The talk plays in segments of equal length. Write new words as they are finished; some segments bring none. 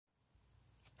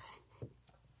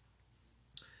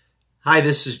Hi,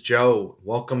 this is Joe.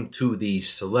 Welcome to the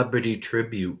Celebrity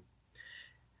Tribute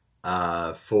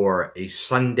for a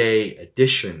Sunday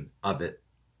edition of it.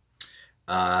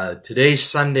 Today's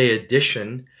Sunday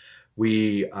edition,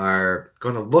 we are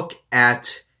going to look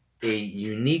at a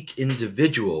unique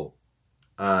individual,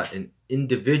 an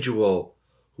individual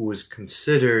who is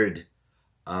considered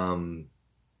a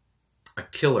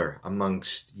killer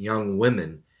amongst young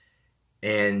women.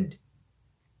 And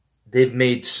they've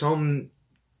made so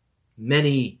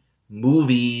many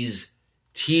movies,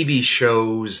 TV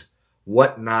shows,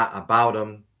 whatnot about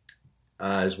him,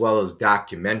 as well as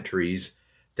documentaries,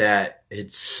 that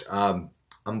it's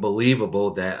unbelievable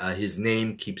that his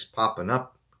name keeps popping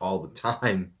up all the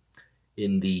time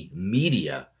in the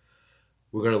media.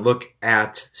 We're going to look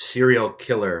at serial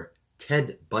killer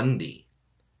Ted Bundy.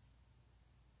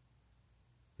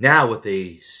 Now with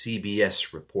a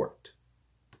CBS report.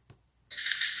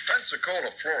 Pensacola,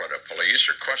 Florida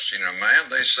police are questioning a man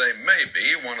they say may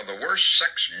be one of the worst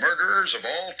sex murderers of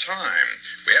all time.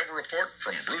 We have a report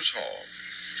from Bruce Hall.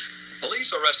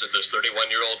 Police arrested this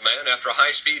 31-year-old man after a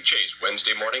high-speed chase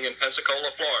Wednesday morning in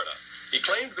Pensacola, Florida. He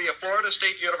claimed to be a Florida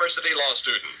State University law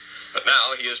student, but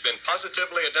now he has been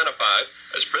positively identified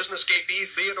as prison escapee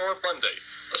Theodore Bundy,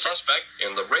 the suspect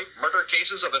in the rape-murder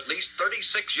cases of at least 36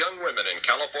 young women in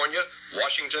California,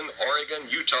 Washington, Oregon,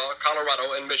 Utah,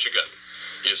 Colorado, and Michigan.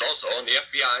 He is also on the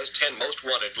FBI's 10 most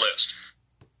wanted list.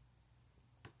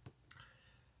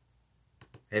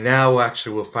 And now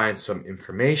actually we'll find some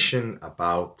information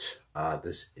about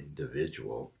this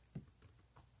individual.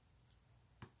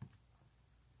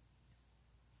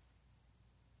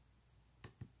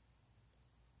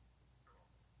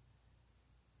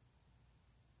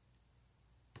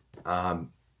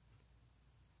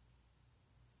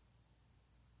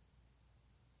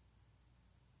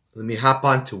 Let me hop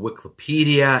on to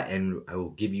Wikipedia and I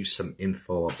will give you some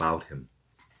info about him.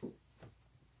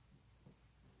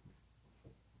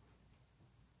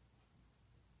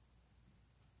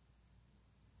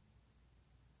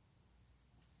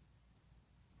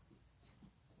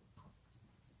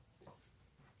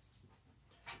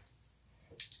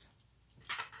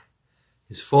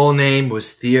 His full name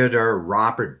was Theodore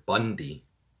Robert Bundy,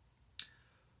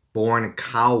 born in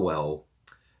Cowell,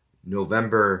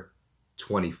 November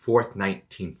 24th,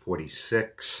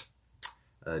 1946,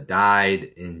 died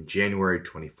in January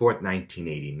 24th,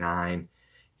 1989.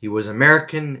 He was an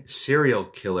American serial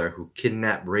killer who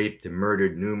kidnapped, raped, and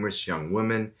murdered numerous young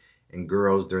women and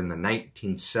girls during the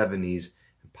 1970s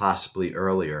and possibly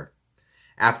earlier.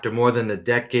 After more than a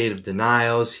decade of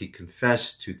denials, he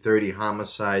confessed to 30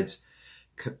 homicides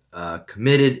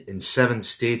committed in 7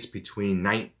 states between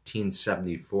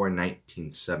 1974 and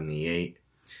 1978.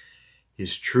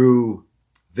 His true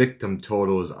victim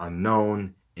total is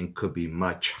unknown and could be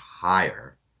much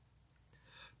higher.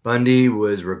 Bundy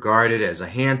was regarded as a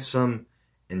handsome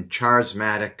and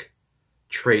charismatic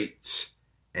traits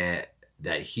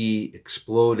that he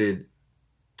exploited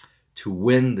to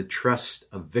win the trust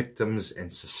of victims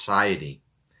and society.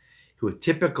 He would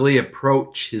typically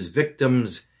approach his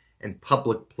victims in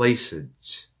public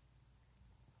places,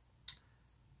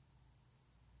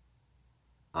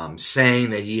 saying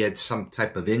that he had some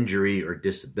type of injury or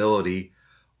disability,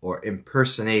 or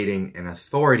impersonating an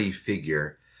authority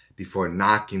figure before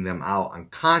knocking them out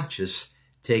unconscious,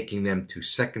 taking them to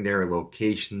secondary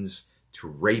locations to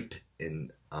rape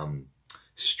and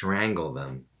strangle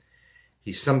them.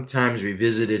 He sometimes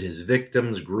revisited his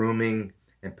victims, grooming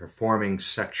and performing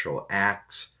sexual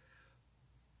acts.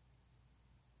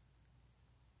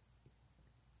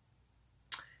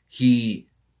 He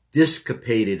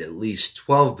discapated at least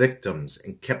 12 victims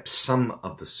and kept some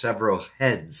of the several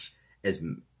heads as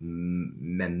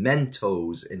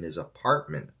mementos in his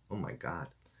apartment. Oh my God.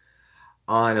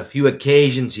 On a few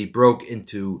occasions, he broke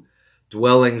into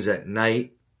dwellings at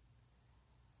night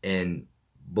and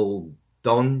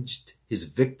bulldozed his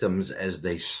victims as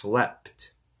they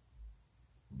slept.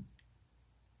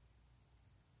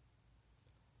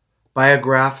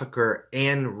 Biographer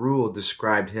Anne Rule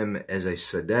described him as a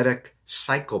sadistic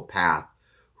psychopath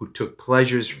who took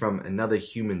pleasures from another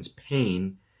human's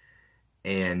pain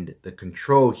and the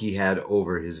control he had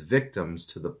over his victims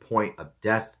to the point of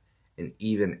death and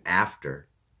even after.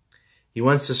 He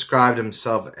once described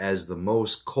himself as the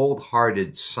most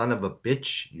cold-hearted son of a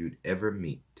bitch you'd ever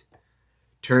meet.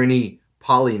 Attorney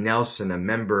Polly Nelson, a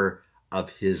member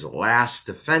of his last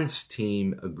defense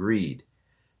team, agreed.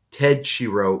 Ted, she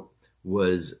wrote,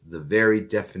 was the very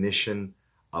definition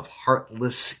of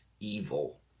heartless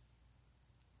evil.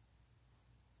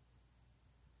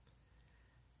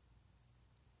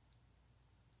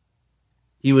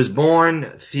 He was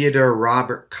born Theodore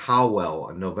Robert Cowell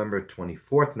on November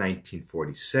 24th,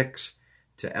 1946,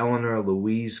 to Eleanor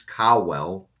Louise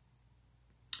Cowell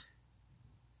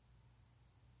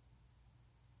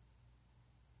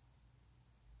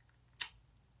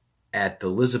at the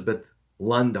Elizabeth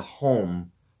Lund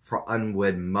Home for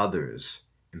Unwed Mothers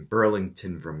in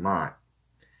Burlington, Vermont.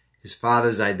 His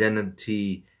father's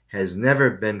identity has never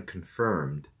been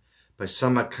confirmed. By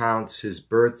some accounts, his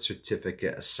birth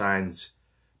certificate assigns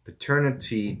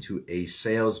paternity to a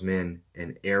salesman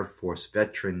and Air Force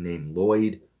veteran named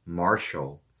Lloyd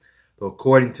Marshall, though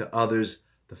according to others,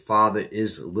 the father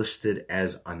is listed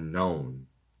as unknown.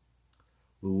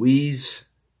 Louise,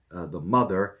 the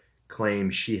mother,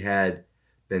 claimed she had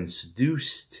been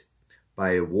seduced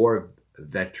by a war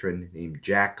veteran named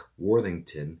Jack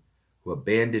Worthington, who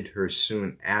abandoned her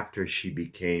soon after she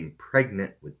became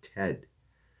pregnant with Ted.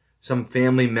 Some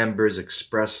family members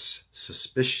expressed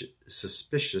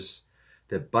suspicious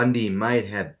that Bundy might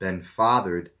have been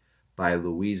fathered by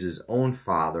Louise's own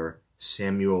father,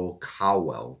 Samuel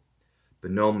Cowell,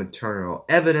 but no maternal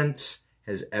evidence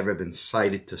has ever been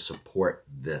cited to support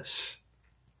this.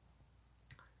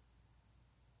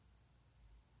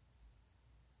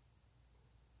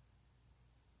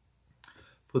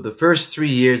 For the first 3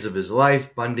 years of his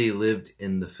life, Bundy lived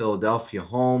in the Philadelphia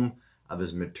home of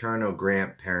his maternal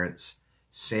grandparents,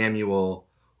 Samuel,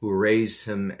 who raised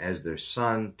him as their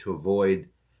son to avoid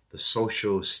the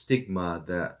social stigma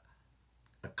that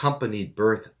accompanied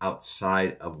birth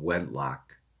outside of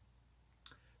wedlock.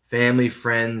 Family,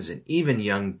 friends, and even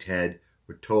young Ted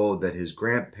were told that his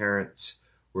grandparents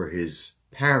were his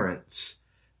parents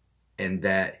and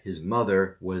that his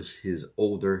mother was his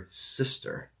older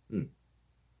sister.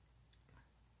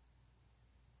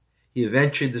 He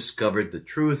eventually discovered the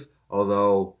truth,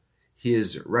 although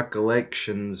his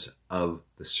recollections of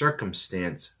the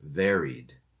circumstance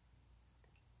varied.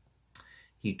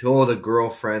 He told a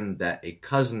girlfriend that a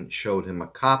cousin showed him a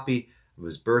copy of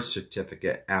his birth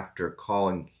certificate after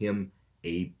calling him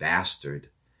a bastard.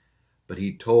 But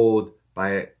he told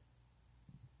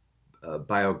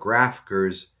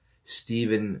biographers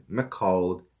Stephen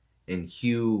McCall and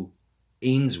Hugh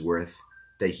Ainsworth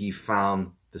that he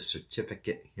found the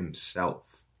certificate himself.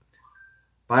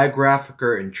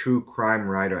 Biographer and true crime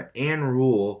writer Ann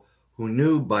Rule, who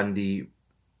knew Bundy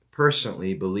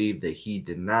personally, believed that he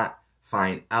did not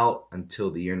find out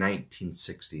until the year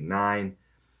 1969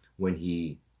 when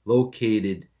he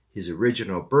located his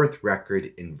original birth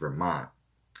record in Vermont.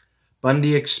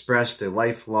 Bundy expressed a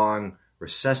lifelong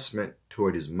resentment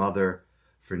toward his mother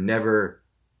for never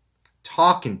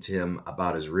talking to him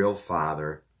about his real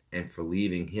father and for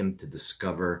leaving him to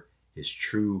discover his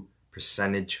true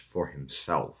percentage for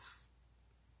himself.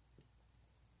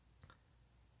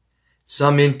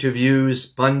 Some interviews,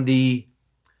 Bundy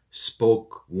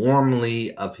spoke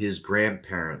warmly of his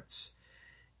grandparents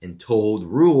and told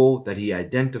Rule that he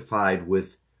identified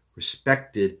with,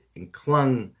 respected, and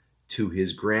clung to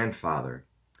his grandfather.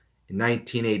 In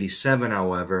 1987,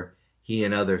 however, he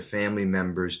and other family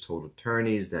members told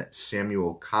attorneys that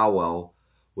Samuel Cowell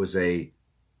was a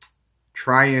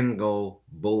triangle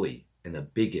bully and a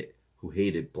bigot who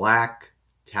hated black,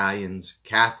 Italians,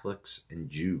 Catholics, and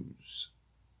Jews.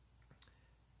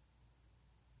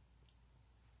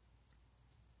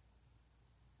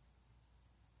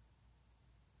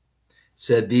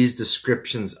 Said these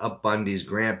descriptions of Bundy's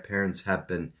grandparents have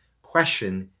been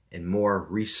questioned in more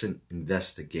recent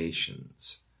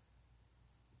investigations.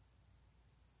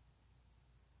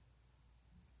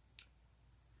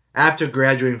 After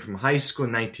graduating from high school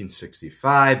in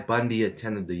 1965, Bundy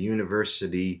attended the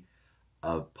University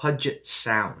of Puget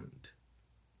Sound,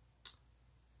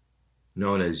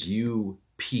 known as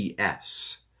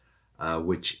UPS,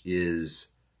 which is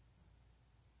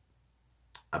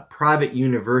a private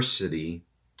university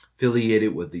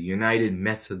affiliated with the United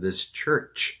Methodist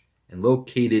Church and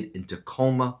located in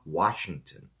Tacoma,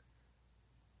 Washington.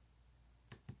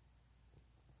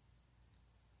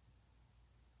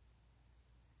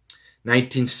 In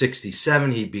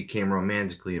 1967, he became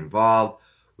romantically involved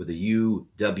with a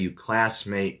UW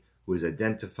classmate who was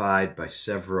identified by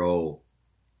several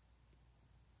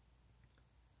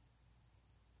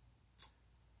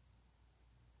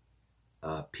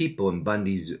people in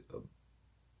Bundy's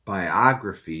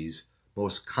biographies,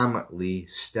 most commonly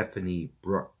Stephanie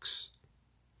Brooks.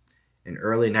 In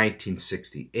early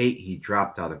 1968, he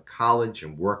dropped out of college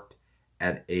and worked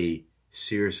at a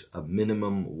series of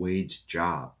minimum wage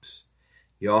jobs.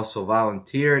 He also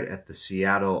volunteered at the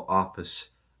Seattle office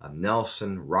of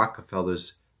Nelson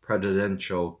Rockefeller's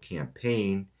presidential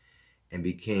campaign and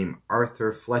became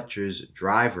Arthur Fletcher's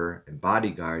driver and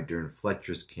bodyguard during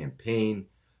Fletcher's campaign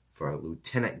for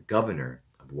lieutenant governor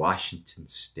of Washington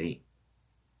State.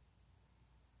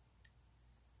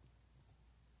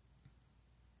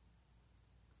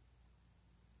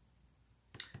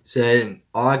 Said in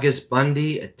August,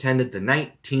 Bundy attended the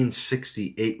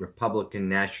 1968 Republican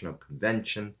National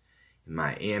Convention in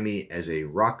Miami as a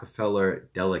Rockefeller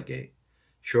delegate.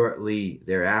 Shortly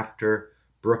thereafter,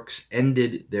 Brooks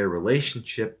ended their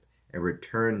relationship and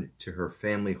returned to her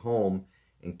family home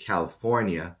in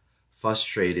California,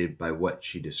 frustrated by what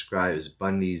she described as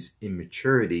Bundy's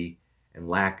immaturity and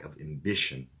lack of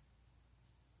ambition.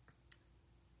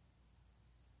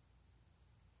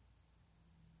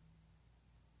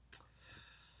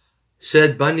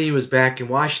 Said Bundy was back in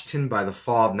Washington by the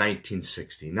fall of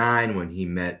 1969 when he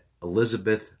met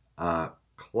Elizabeth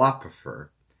Klopfer,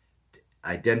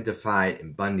 identified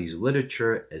in Bundy's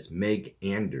literature as Meg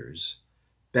Anders,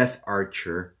 Beth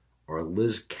Archer, or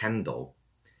Liz Kendall,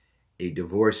 a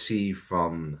divorcee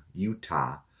from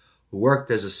Utah who worked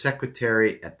as a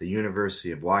secretary at the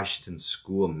University of Washington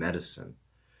School of Medicine.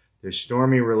 Their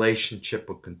stormy relationship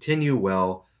would continue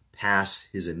well past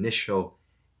his initial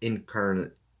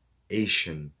incarnation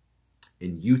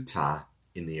in Utah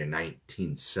in the year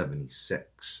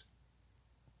 1976.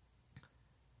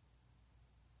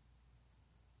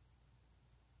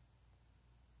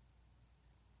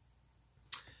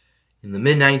 In the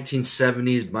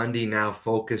mid-1970s, Bundy, now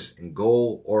focused and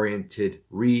goal-oriented,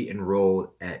 re-enrolled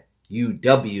at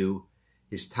UW.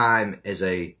 His time as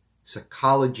a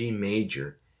psychology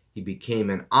major, he became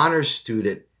an honors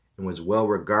student and was well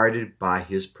regarded by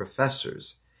his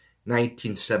professors. In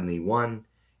 1971,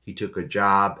 he took a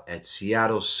job at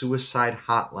Seattle Suicide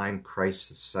Hotline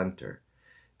Crisis Center.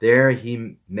 There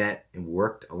he met and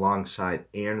worked alongside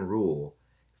Ann Rule,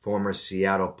 former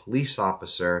Seattle police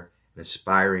officer and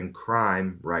aspiring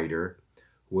crime writer,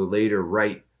 who would later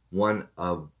write one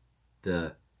of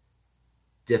the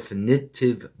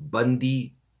definitive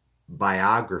Bundy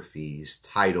biographies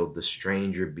titled The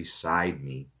Stranger Beside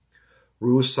Me.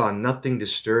 Rule saw nothing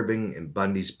disturbing in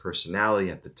Bundy's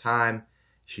personality at the time.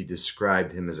 She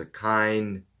described him as a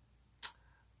kind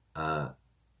and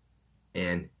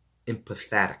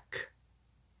empathetic.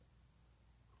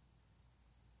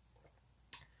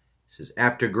 It says,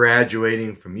 after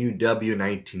graduating from UW in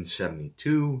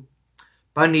 1972,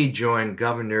 Bundy joined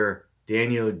Governor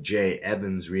Daniel J.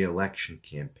 Evans' re-election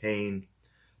campaign.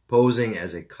 Posing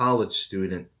as a college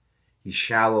student, he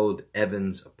shadowed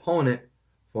Evans' opponent,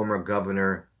 former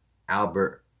Governor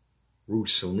Albert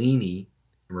Russellini,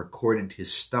 and recorded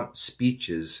his stump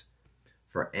speeches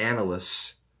for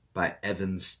analysts by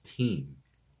Evans' team.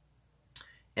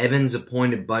 Evans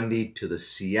appointed Bundy to the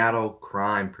Seattle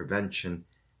Crime Prevention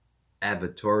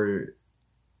Advisory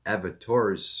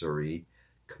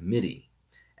Committee.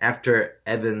 After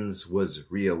Evans was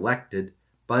re-elected,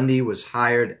 Bundy was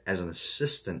hired as an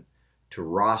assistant to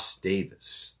Ross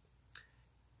Davis,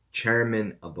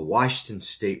 chairman of the Washington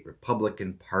State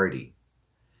Republican Party.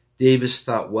 Davis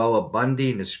thought well of Bundy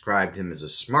and described him as a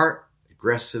smart,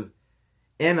 aggressive,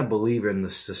 and a believer in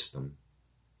the system.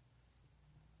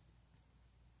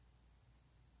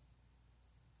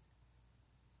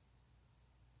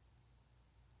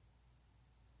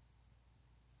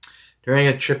 During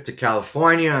a trip to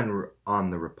California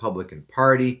on the Republican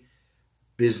Party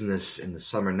business in the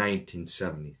summer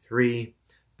 1973,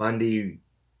 Bundy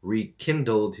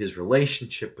rekindled his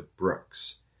relationship with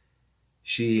Brooks.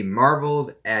 She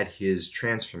marveled at his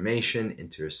transformation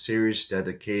into a serious,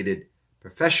 dedicated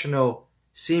professional,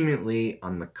 seemingly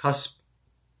on the cusp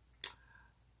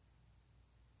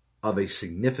of a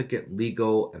significant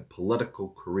legal and political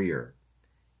career.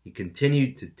 He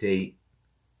continued to date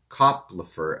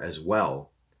Klopfer as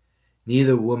well.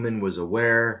 Neither woman was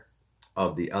aware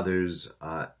of the other's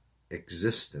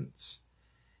existence.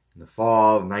 In the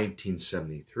fall of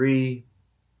 1973,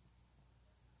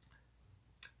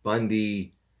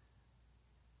 Bundy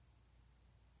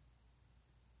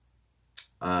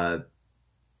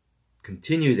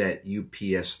continued at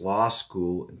UPS Law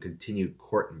School and continued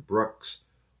courting Brooks,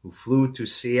 who flew to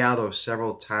Seattle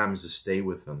several times to stay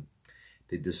with him.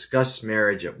 They discussed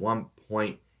marriage. At one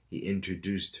point, he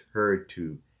introduced her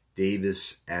to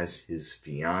Davis as his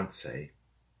fiancée.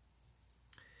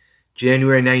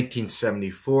 January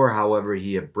 1974, however,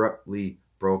 he abruptly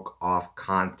broke off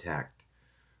contact.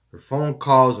 Her phone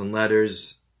calls and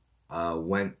letters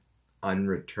went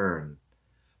unreturned.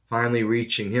 Finally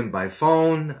reaching him by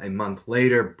phone a month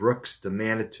later, Brooks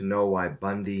demanded to know why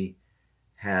Bundy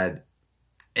had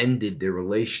ended their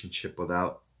relationship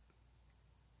without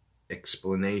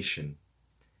explanation.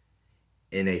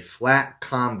 In a flat,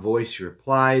 calm voice, he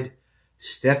replied,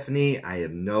 "Stephanie, I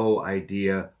have no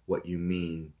idea what you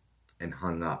mean," and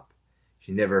hung up.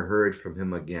 She never heard from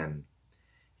him again.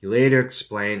 He later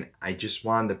explained, "I just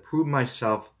wanted to prove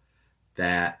myself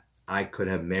that I could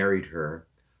have married her,"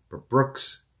 but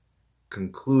Brooks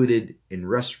concluded in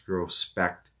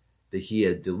retrospect that he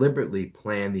had deliberately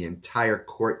planned the entire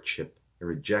courtship and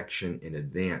rejection in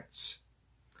advance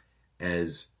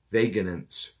as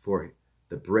vagance for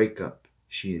the breakup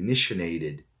she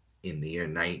initiated in the year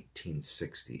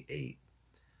 1968.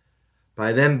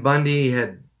 By then, Bundy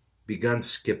had begun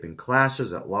skipping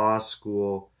classes at law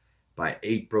school. By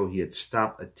April, he had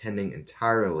stopped attending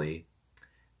entirely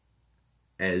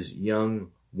as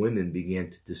young women began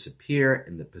to disappear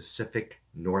in the Pacific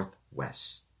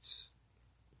Northwest.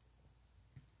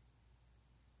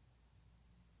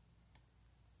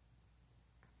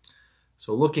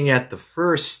 So looking at the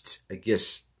first,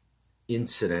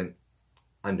 incident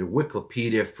under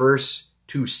Wikipedia, first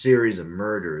two series of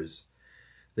murders,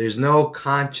 there's no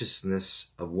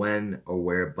consciousness of when or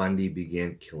where Bundy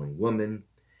began killing women.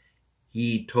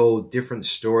 He told different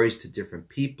stories to different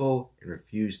people and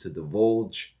refused to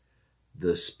divulge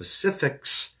the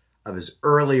specifics of his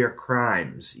earlier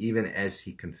crimes, even as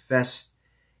he confessed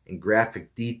in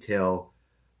graphic detail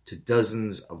to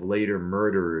dozens of later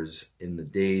murderers in the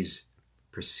days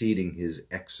preceding his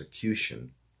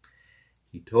execution.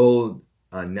 He told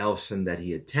Nelson that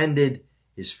he attended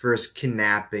his first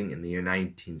kidnapping in the year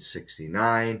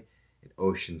 1969 in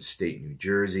Ocean State, New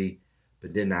Jersey,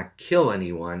 but did not kill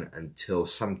anyone until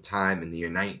sometime in the year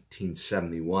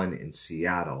 1971 in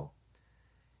Seattle.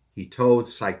 He told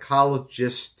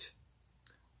psychologist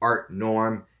Art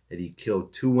Norm that he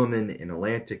killed two women in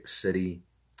Atlantic City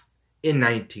in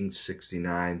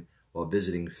 1969 while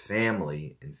visiting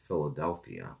family in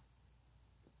Philadelphia.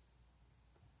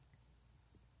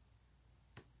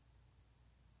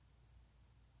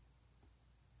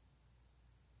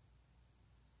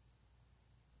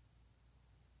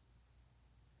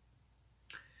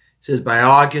 It says by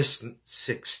August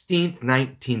 16,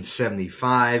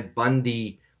 1975,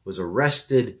 Bundy was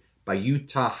arrested by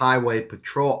Utah Highway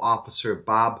Patrol Officer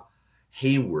Bob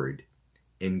Hayward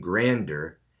in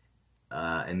Grander,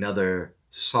 another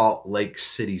Salt Lake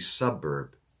City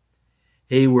suburb.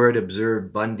 Hayward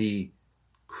observed Bundy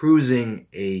cruising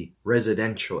a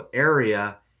residential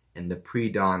area in the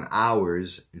pre-dawn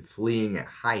hours and fleeing at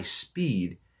high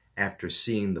speed after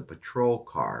seeing the patrol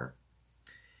car.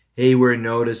 Hayward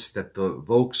noticed that the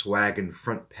Volkswagen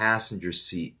front passenger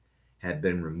seat had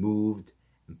been removed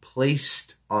and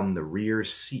placed on the rear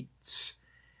seats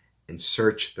and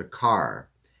searched the car.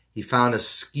 He found a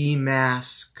ski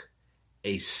mask,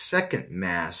 a second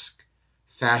mask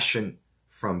fashioned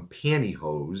from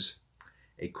pantyhose,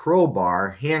 a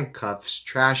crowbar, handcuffs,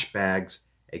 trash bags,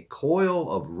 a coil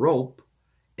of rope,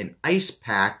 an ice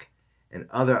pack, and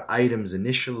other items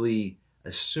initially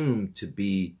assumed to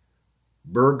be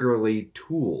burglary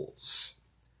tools.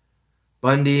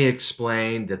 Bundy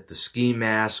explained that the ski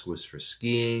mask was for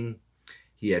skiing.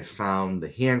 He had found the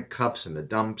handcuffs in the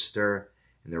dumpster,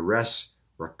 and the rest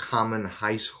were common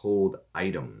household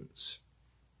items.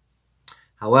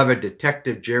 However,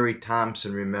 Detective Jerry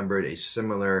Thompson remembered a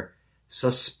similar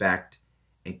suspect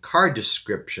and car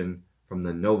description from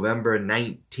the November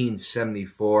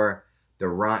 1974 The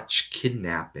Ranch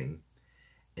kidnapping,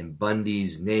 and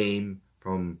Bundy's name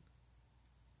from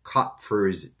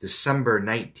Kopfer's December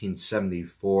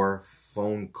 1974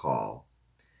 phone call.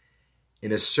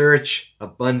 In a search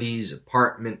of Bundy's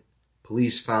apartment,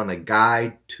 police found a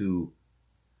guide to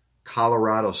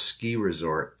Colorado ski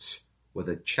resorts with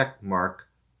a check mark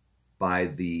by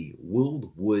the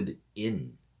Wildwood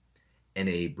Inn and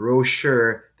a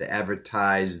brochure that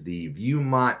advertised the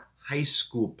Viewmont High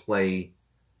School play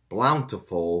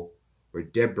Bountiful, where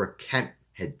Deborah Kent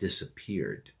had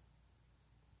disappeared.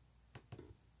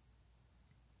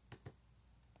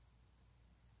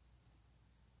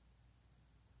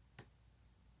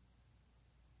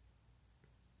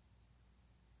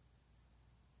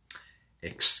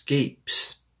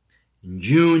 Escapes. In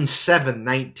June 7,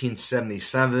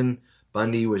 1977,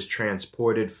 Bundy was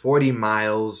transported 40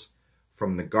 miles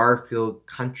from the Garfield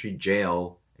Country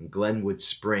Jail in Glenwood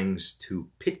Springs to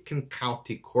Pitkin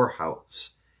County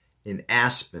Courthouse in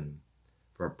Aspen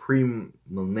for a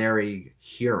preliminary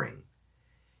hearing.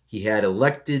 He had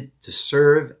elected to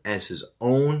serve as his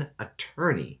own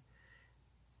attorney,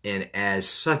 and as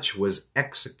such was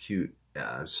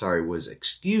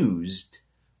excused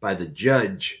by the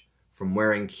judge from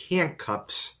wearing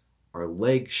handcuffs or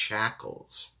leg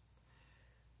shackles.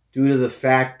 Due to the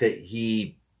fact that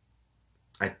he,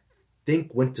 I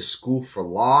think went to school for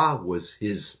law was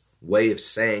his way of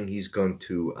saying he's going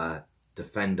to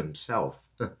defend himself,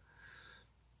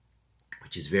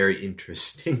 which is very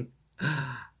interesting.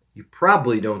 You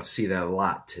probably don't see that a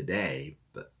lot today,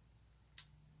 but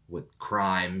with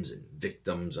crimes and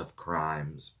victims of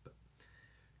crimes. But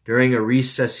during a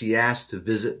recess, he asked to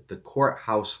visit the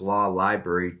courthouse law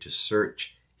library to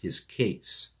search his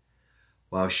case.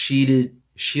 While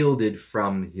shielded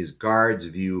from his guard's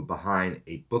view behind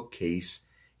a bookcase,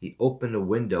 he opened a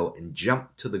window and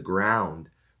jumped to the ground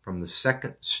from the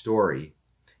second story,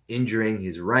 injuring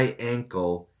his right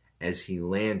ankle as he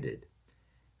landed.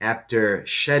 After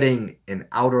shedding an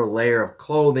outer layer of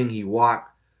clothing, he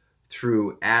walked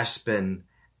through Aspen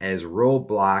as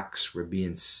roadblocks were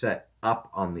being set up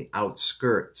on the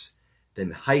outskirts,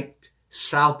 then hiked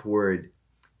southward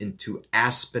into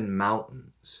Aspen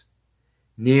Mountains.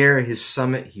 Near his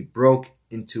summit, he broke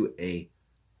into a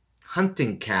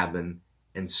hunting cabin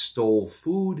and stole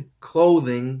food,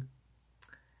 clothing,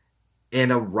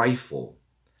 and a rifle.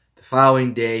 The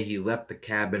following day, he left the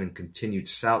cabin and continued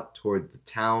south toward the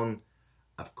town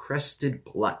of Crested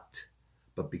Butte,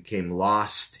 but became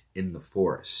lost in the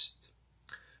forest.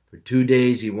 For 2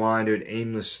 days, he wandered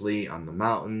aimlessly on the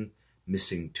mountain,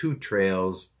 missing 2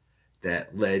 trails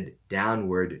that led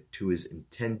downward to his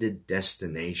intended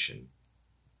destination.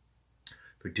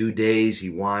 For 2 days, he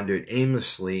wandered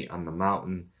aimlessly on the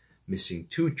mountain, missing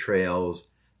 2 trails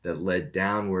that led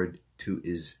downward to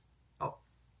his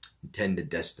intended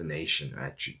destination.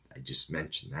 Actually, I just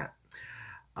mentioned that.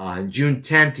 On June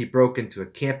 10th, he broke into a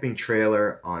camping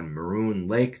trailer on Maroon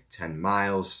Lake, 10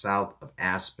 miles south of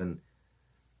Aspen,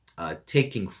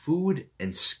 taking food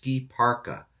and ski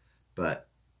parka. But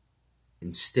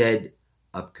instead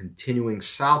of continuing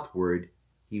southward,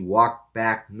 he walked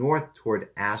back north toward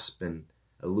Aspen,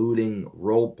 eluding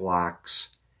roadblocks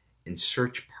and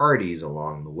search parties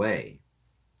along the way.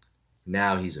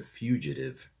 Now he's a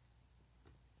fugitive.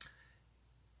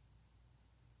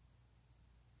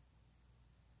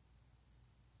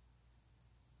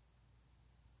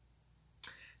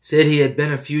 Said he had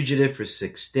been a fugitive for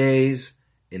 6 days.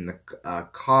 In the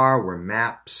car were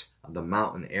maps of the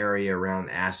mountain area around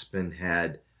Aspen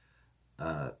had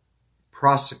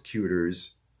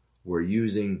prosecutors were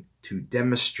using to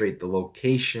demonstrate the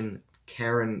location of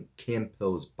Karen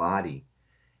Campbell's body.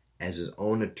 As his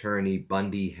own attorney,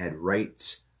 Bundy had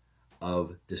rights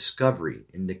of discovery,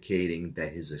 indicating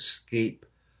that his escape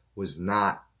was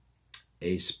not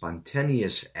a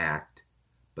spontaneous act,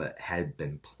 but had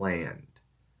been planned.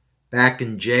 Back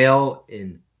in jail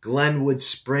in Glenwood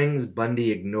Springs,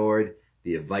 Bundy ignored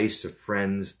the advice of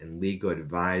friends and legal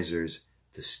advisors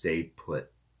to stay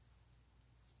put.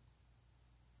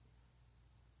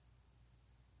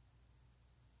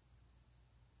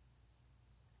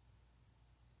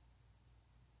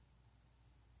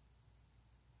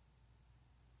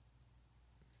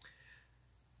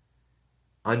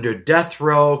 Under death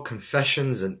row,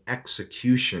 confessions, and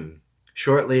execution,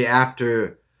 shortly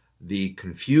after the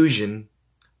confusion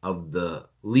of the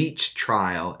Leach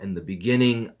trial and the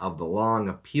beginning of the long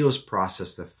appeals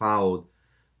process that followed,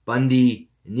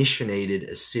 Bundy initiated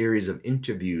a series of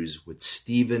interviews with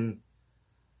Stephen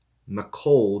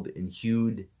McCold and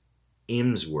Hugh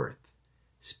Amesworth,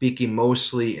 speaking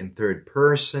mostly in third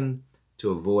person to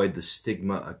avoid the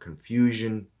stigma of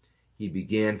confusion. He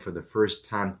began for the first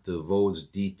time to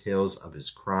divulge details of his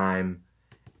crime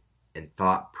and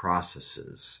thought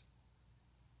processes.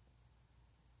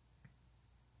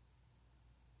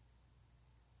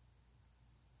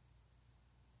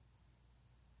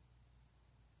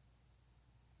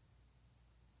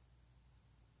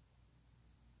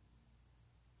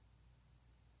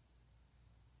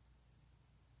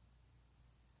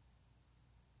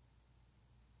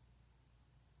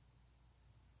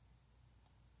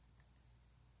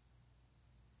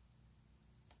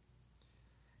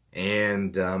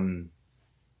 And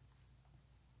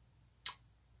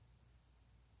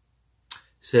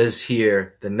says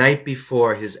here, the night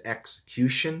before his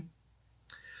execution,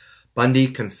 Bundy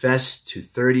confessed to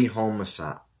 30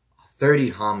 homicides,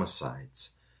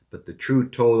 but the true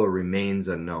total remains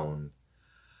unknown.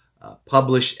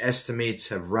 Published estimates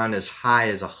have run as high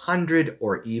as 100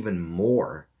 or even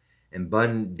more, and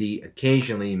Bundy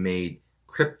occasionally made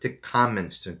cryptic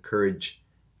comments to encourage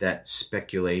that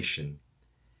speculation.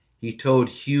 He told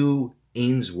Hugh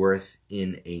Amesworth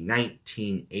in a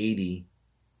 1980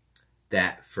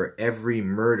 that for every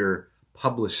murder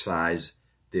publicized,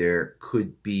 there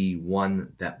could be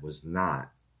one that was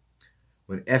not.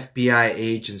 When FBI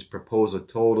agents proposed a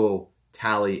total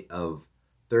tally of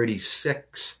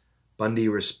 36, Bundy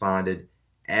responded,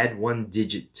 "Add 1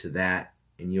 digit to that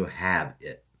and you have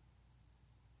it.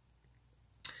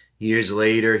 Years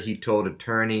later, he told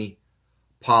attorney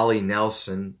Polly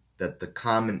Nelson that the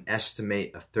common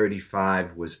estimate of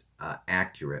 35 was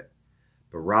accurate.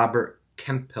 But Robert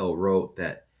Campbell wrote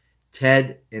that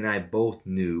Ted and I both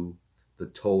knew the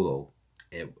total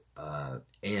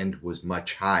and was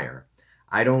much higher.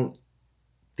 I don't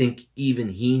think even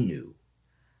he knew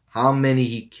how many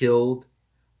he killed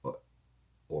or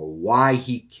why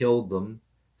he killed them,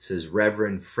 says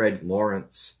Reverend Fred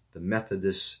Lawrence, the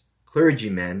Methodist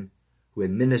clergyman who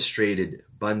administrated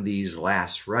Bundy's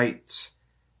last rites.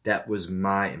 That was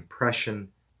my impression,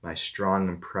 my strong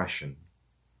impression.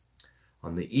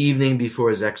 On the evening before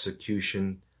his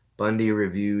execution, Bundy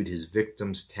reviewed his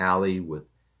victims' tally with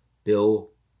Bill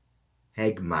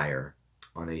Hagmeyer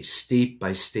on a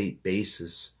state-by-state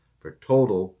basis for a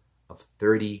total of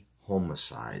 30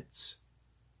 homicides.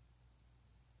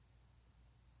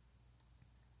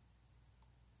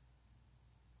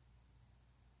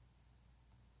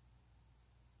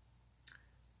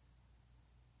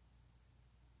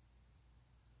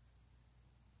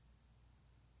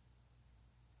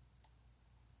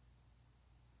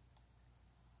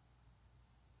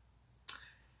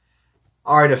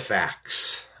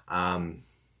 Artifacts.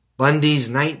 Bundy's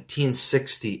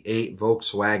 1968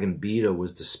 Volkswagen Beetle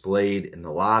was displayed in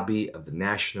the lobby of the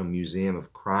National Museum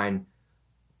of Crime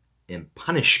and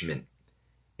Punishment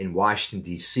in Washington,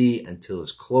 D.C. until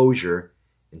its closure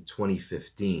in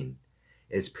 2015.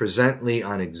 It's presently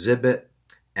on exhibit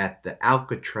at the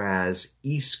Alcatraz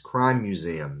East Crime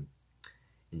Museum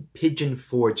in Pigeon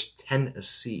Forge,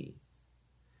 Tennessee.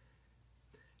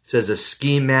 It says a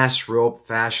ski mask, rope,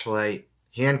 flashlight,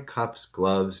 handcuffs,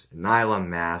 gloves, and nylon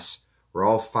masks were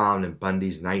all found in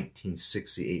Bundy's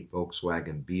 1968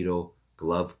 Volkswagen Beetle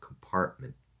glove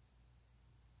compartment.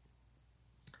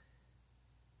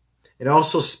 It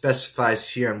also specifies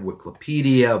here on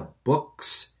Wikipedia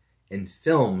books and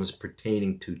films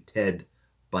pertaining to Ted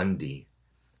Bundy.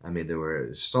 I mean, there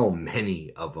were so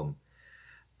many of them.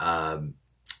 A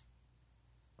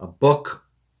book,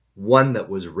 one that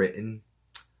was written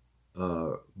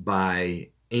by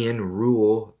Anne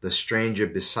Rule, The Stranger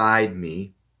Beside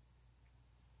Me.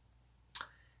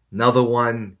 Another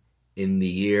one in the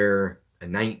year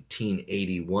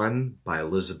 1981 by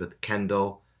Elizabeth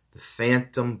Kendall, The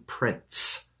Phantom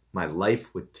Prince, My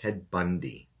Life with Ted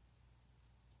Bundy.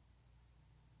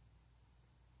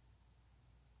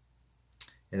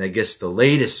 And I guess the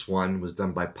latest one was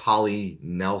done by Polly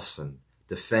Nelson,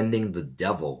 Defending the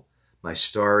Devil, My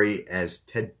Story as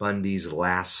Ted Bundy's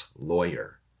Last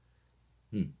Lawyer.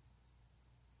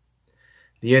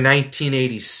 The year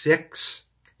 1986,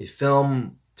 a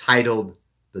film titled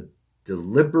The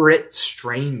Deliberate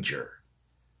Stranger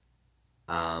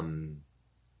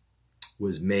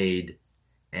was made,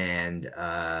 and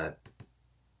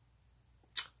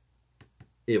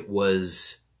it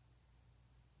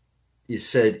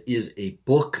said is a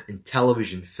book and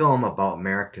television film about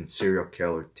American serial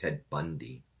killer Ted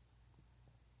Bundy.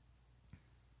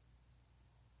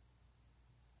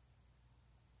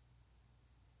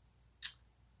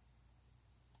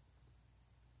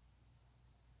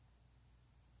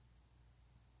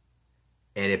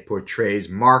 And it portrays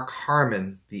Mark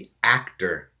Harmon, the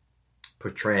actor,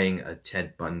 portraying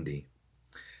Ted Bundy.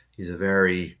 He's a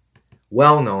very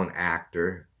well-known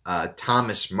actor.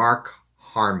 Thomas Mark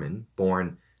Harmon,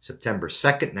 born September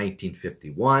 2nd,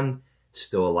 1951,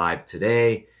 still alive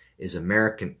today, is an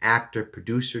American actor,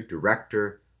 producer,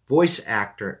 director, voice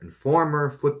actor, and former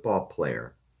football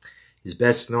player. He's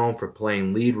best known for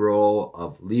playing lead role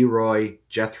of Leroy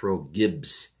Jethro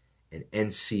Gibbs in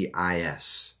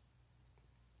NCIS.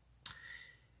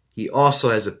 He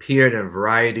also has appeared in a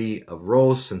variety of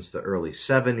roles since the early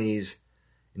 70s.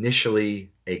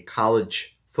 Initially a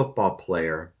college football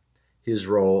player, his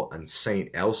role on Saint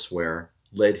Elsewhere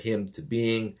led him to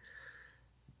being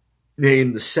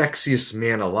named the sexiest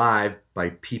man alive by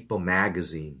People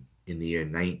magazine in the year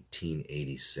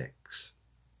 1986.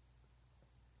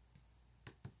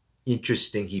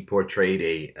 Interesting, he portrayed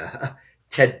a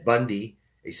Ted Bundy,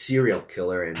 a serial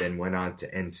killer, and then went on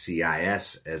to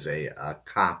NCIS as a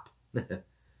cop.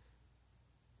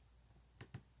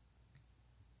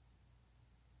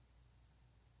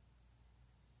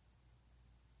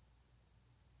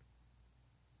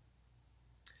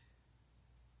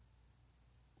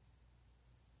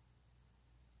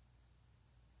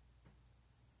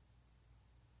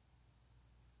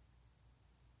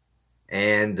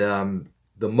 And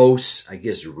the most, I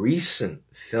guess, recent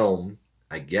film,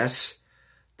 I guess,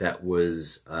 that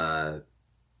was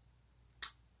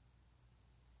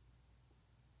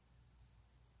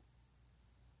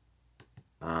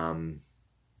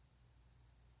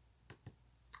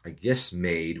I guess,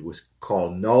 made was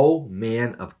called No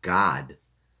Man of God.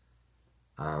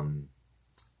 And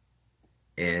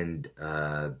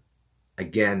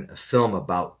again, a film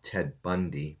about Ted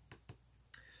Bundy.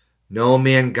 No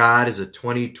Man God is a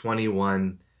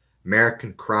 2021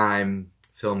 American crime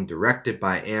film directed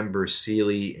by Amber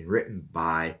Seeley and written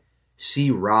by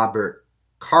C. Robert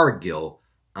Cargill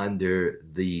under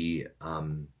the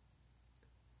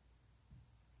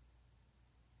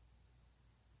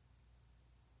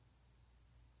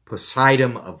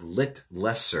Poseidon of Lit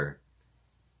Lesser.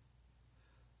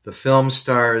 The film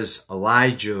stars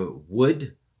Elijah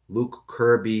Wood, Luke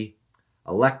Kirby,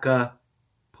 Aleka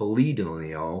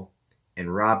Polidino,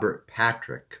 and Robert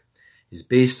Patrick. It is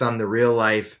based on the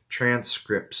real-life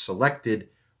transcripts selected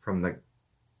from the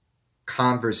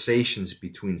conversations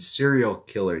between serial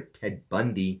killer Ted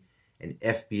Bundy and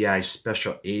FBI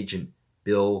Special Agent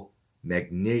Bill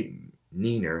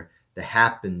McNeiner that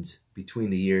happened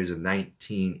between the years of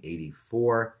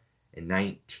 1984 and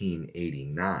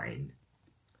 1989.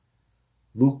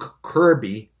 Luke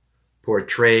Kirby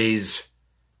portrays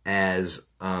as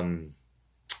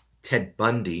Ted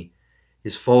Bundy.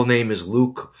 His full name is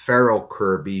Luke Farrell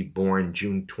Kirby, born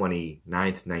June 29th,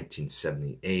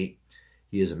 1978.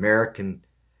 He is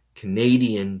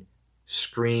American-Canadian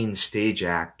screen stage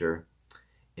actor.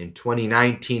 In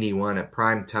 2019, he won a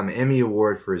Primetime Emmy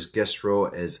Award for his guest role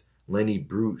as Lenny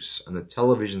Bruce on the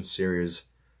television series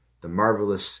The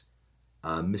Marvelous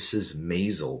Mrs.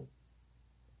 Maisel.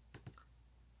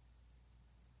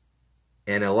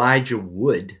 And Elijah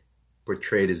Wood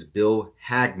portrayed as Bill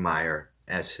Hagmeyer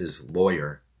as his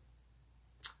lawyer.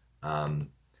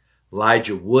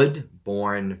 Elijah Wood,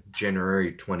 born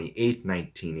January 28,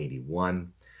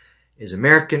 1981, is an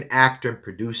American actor and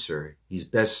producer. He's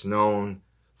best known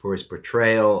for his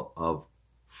portrayal of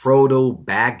Frodo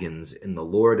Baggins in the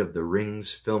Lord of the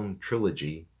Rings film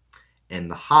trilogy and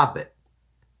The Hobbit,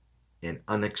 An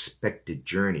Unexpected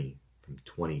Journey from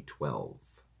 2012.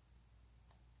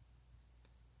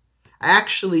 I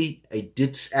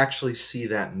did actually see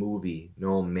that movie,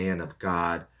 No Man of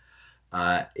God.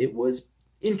 It was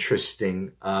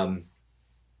interesting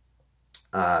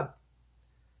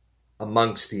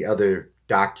amongst the other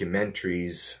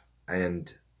documentaries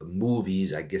and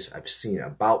movies I guess I've seen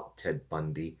about Ted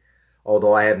Bundy,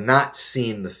 although I have not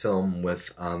seen the film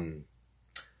with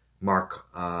Mark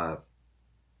Harmon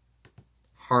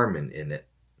in it.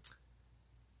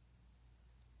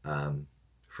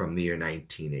 From the year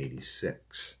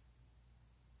 1986.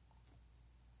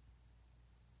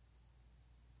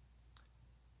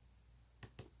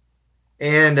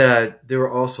 And there were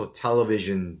also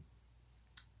television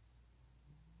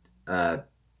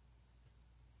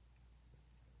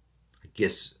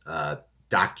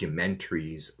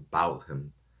documentaries about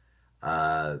him.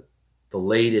 The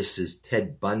latest is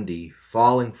Ted Bundy,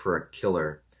 Falling for a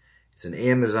Killer. It's an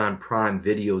Amazon Prime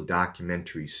Video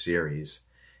documentary series,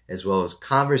 as well as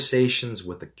Conversations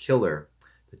with a Killer,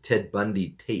 the Ted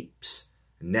Bundy Tapes,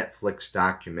 a Netflix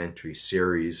documentary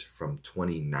series from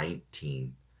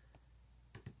 2019.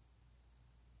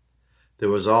 There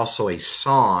was also a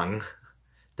song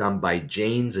done by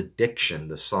Jane's Addiction,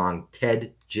 the song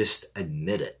Ted Just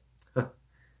Admit It,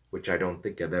 which I don't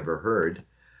think I've ever heard.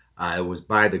 It was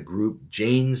by the group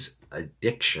Jane's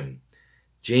Addiction.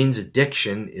 Jane's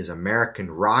Addiction is an American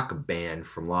rock band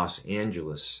from Los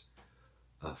Angeles,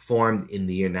 formed in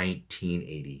the year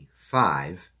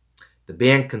 1985. The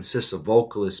band consists of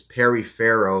vocalist Perry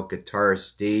Farrell,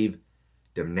 guitarist Dave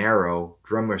DeNaro,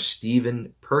 drummer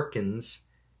Stephen Perkins,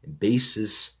 and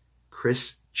bassist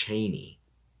Chris Chaney.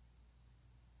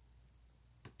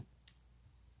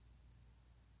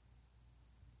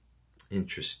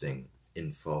 Interesting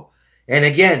info. And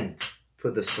again, for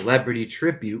the celebrity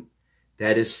tribute,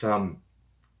 that is some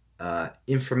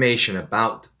information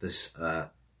about this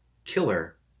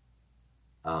killer,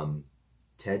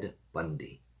 Ted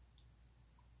Bundy.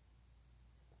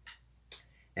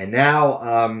 And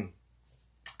now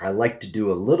I'd like to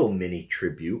do a little mini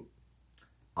tribute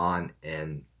on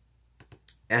an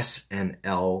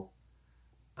SNL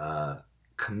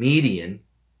comedian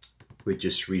who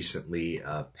just recently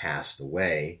passed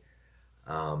away.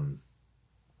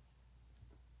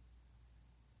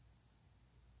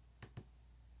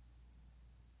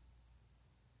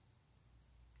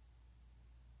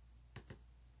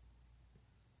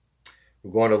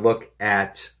 We're going to look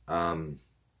at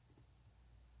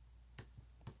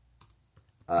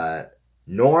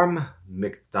Norm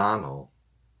Macdonald,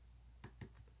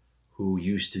 who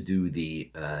used to do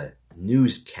the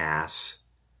newscasts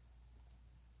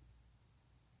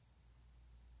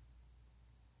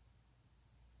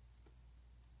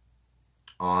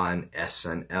on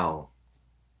SNL.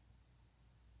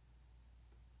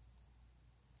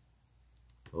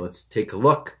 Let's take a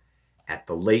look at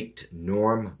the late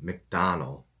Norm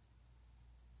Macdonald.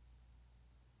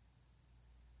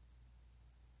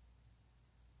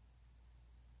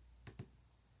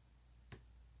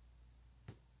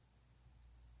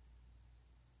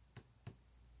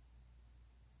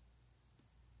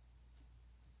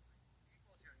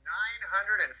 To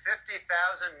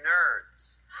 950,000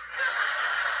 nerds.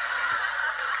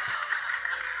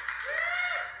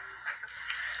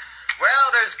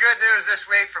 Well, there's good news this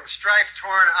week from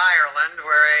strife-torn Ireland,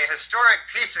 where a historic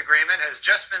peace agreement has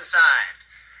just been signed.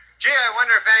 Gee, I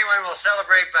wonder if anyone will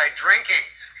celebrate by drinking.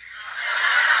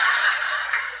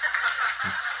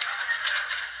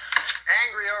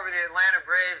 Angry over the Atlanta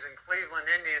Braves and Cleveland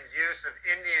Indians' use of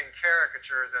Indian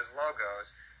caricatures as logos,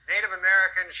 Native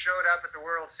Americans showed up at the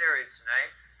World Series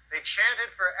tonight. They chanted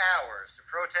for hours to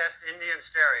protest Indian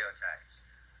stereotypes.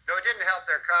 Though it didn't help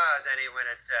their cause any when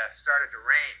it started to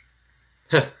rain.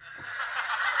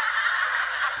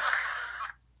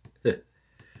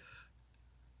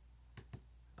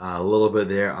 A little bit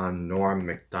there on Norm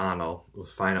Macdonald. We'll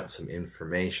find out some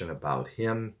information about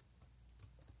him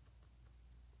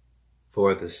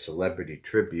for the celebrity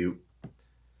tribute.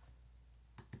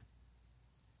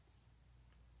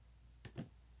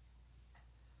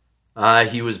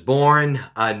 He was born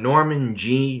Norman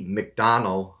G.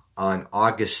 Macdonald on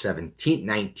August 17,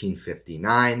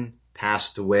 1959.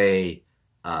 Passed away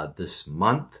this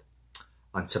month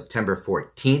on September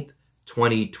 14th,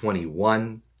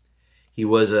 2021. He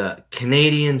was a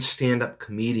Canadian stand-up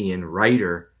comedian,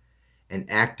 writer, and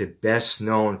actor best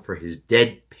known for his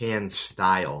deadpan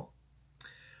style.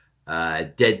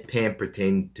 Deadpan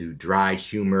pertaining to dry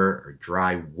humor or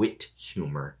dry wit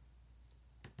humor.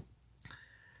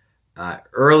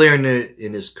 Earlier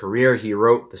in his career, he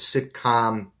wrote the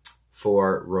sitcom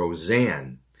for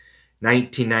Roseanne.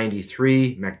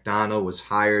 1993, Macdonald was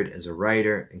hired as a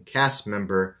writer and cast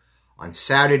member on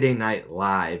Saturday Night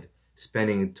Live,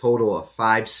 spending a total of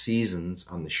 5 seasons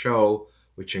on the show,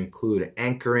 which include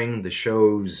anchoring the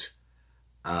show's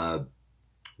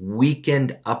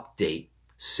Weekend Update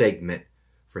segment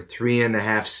for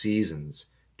 3.5 seasons,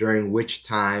 during which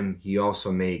time he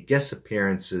also made guest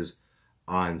appearances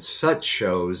on such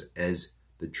shows as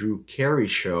The Drew Carey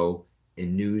Show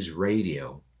and News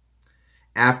Radio.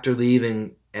 After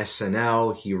leaving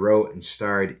SNL, he wrote and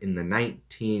starred in the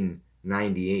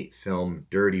 1998 film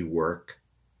Dirty Work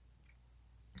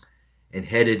and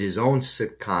headed his own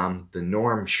sitcom, The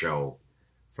Norm Show,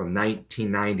 from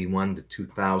 1991 to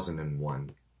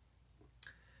 2001.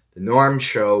 The Norm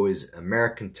Show is an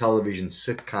American television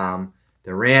sitcom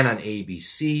that ran on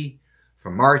ABC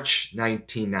from March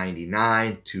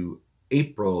 1999 to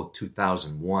April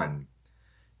 2001.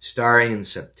 Starring in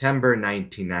September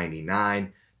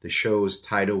 1999, the show's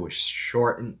title was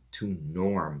shortened to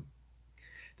Norm.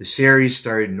 The series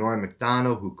starred Norm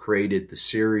Macdonald, who created the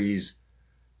series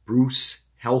Bruce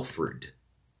Helford.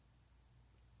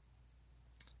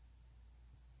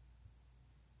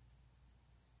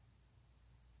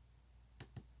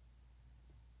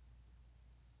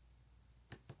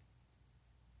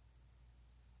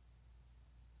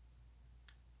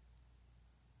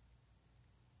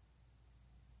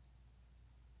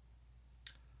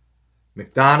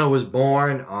 Macdonald was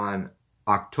born on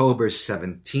October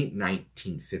 17,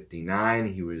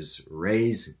 1959. He was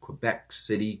raised in Quebec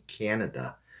City,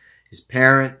 Canada. His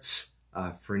parents,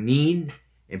 Fernine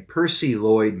and Percy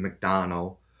Lloyd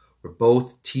Macdonald, were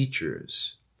both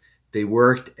teachers. They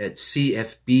worked at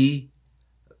CFB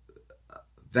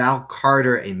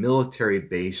Valcartier, a military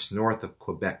base north of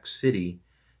Quebec City.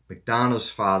 Macdonald's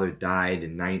father died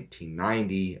in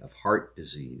 1990 of heart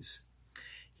disease.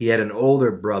 He had an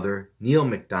older brother, Neil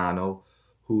Macdonald,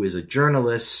 who is a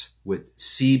journalist with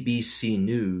CBC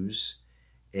News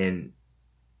and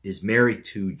is married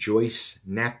to Joyce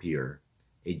Napier,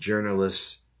 a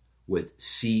journalist with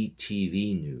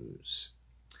CTV News,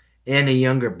 and a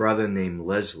younger brother named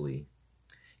Leslie.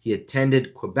 He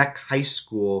attended Quebec High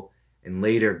School and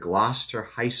later Gloucester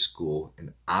High School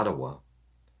in Ottawa.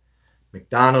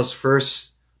 Macdonald's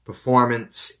first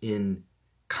performance in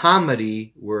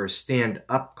comedy were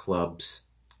stand-up clubs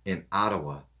in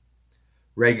Ottawa,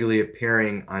 regularly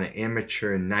appearing on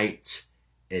amateur nights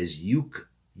as Youk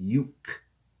Youk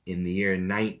in the year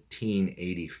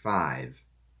 1985,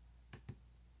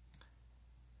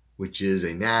 which is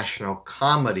a national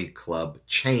comedy club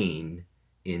chain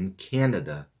in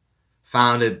Canada,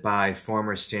 founded by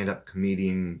former stand-up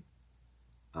comedian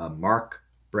Mark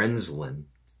Brenslin,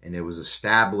 and it was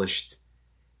established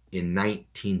in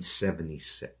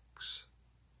 1976.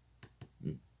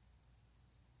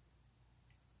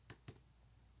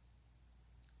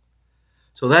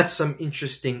 So that's some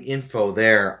interesting info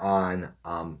there on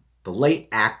the late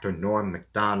actor Norm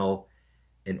Macdonald,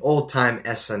 an old-time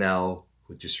SNL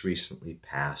who just recently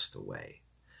passed away.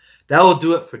 That will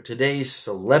do it for today's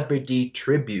Celebrity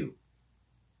Tribute.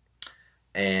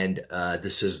 And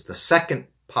this is the second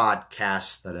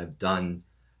podcast that I've done.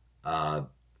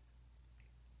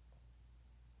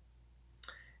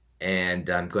 And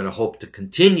I'm going to hope to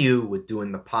continue with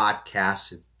doing the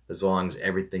podcast as long as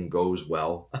everything goes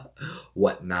well,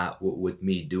 whatnot, with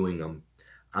me doing them.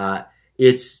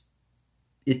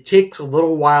 It takes a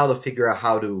little while to figure out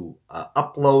how to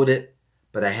upload it,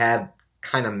 but I have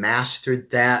kind of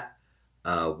mastered that,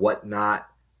 whatnot.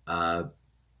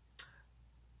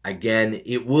 Again,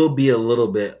 it will be a little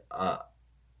bit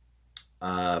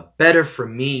better for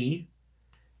me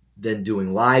than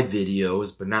doing live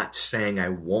videos, but not saying I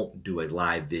won't do a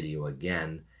live video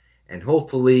again. And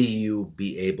hopefully you'll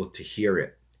be able to hear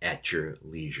it at your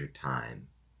leisure time.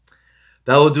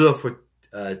 That will do it for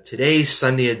today's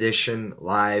Sunday edition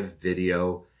live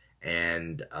video.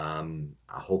 And I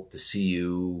hope to see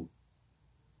you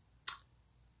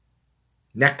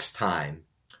next time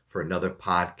for another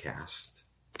podcast.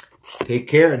 Take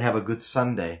care and have a good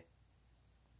Sunday.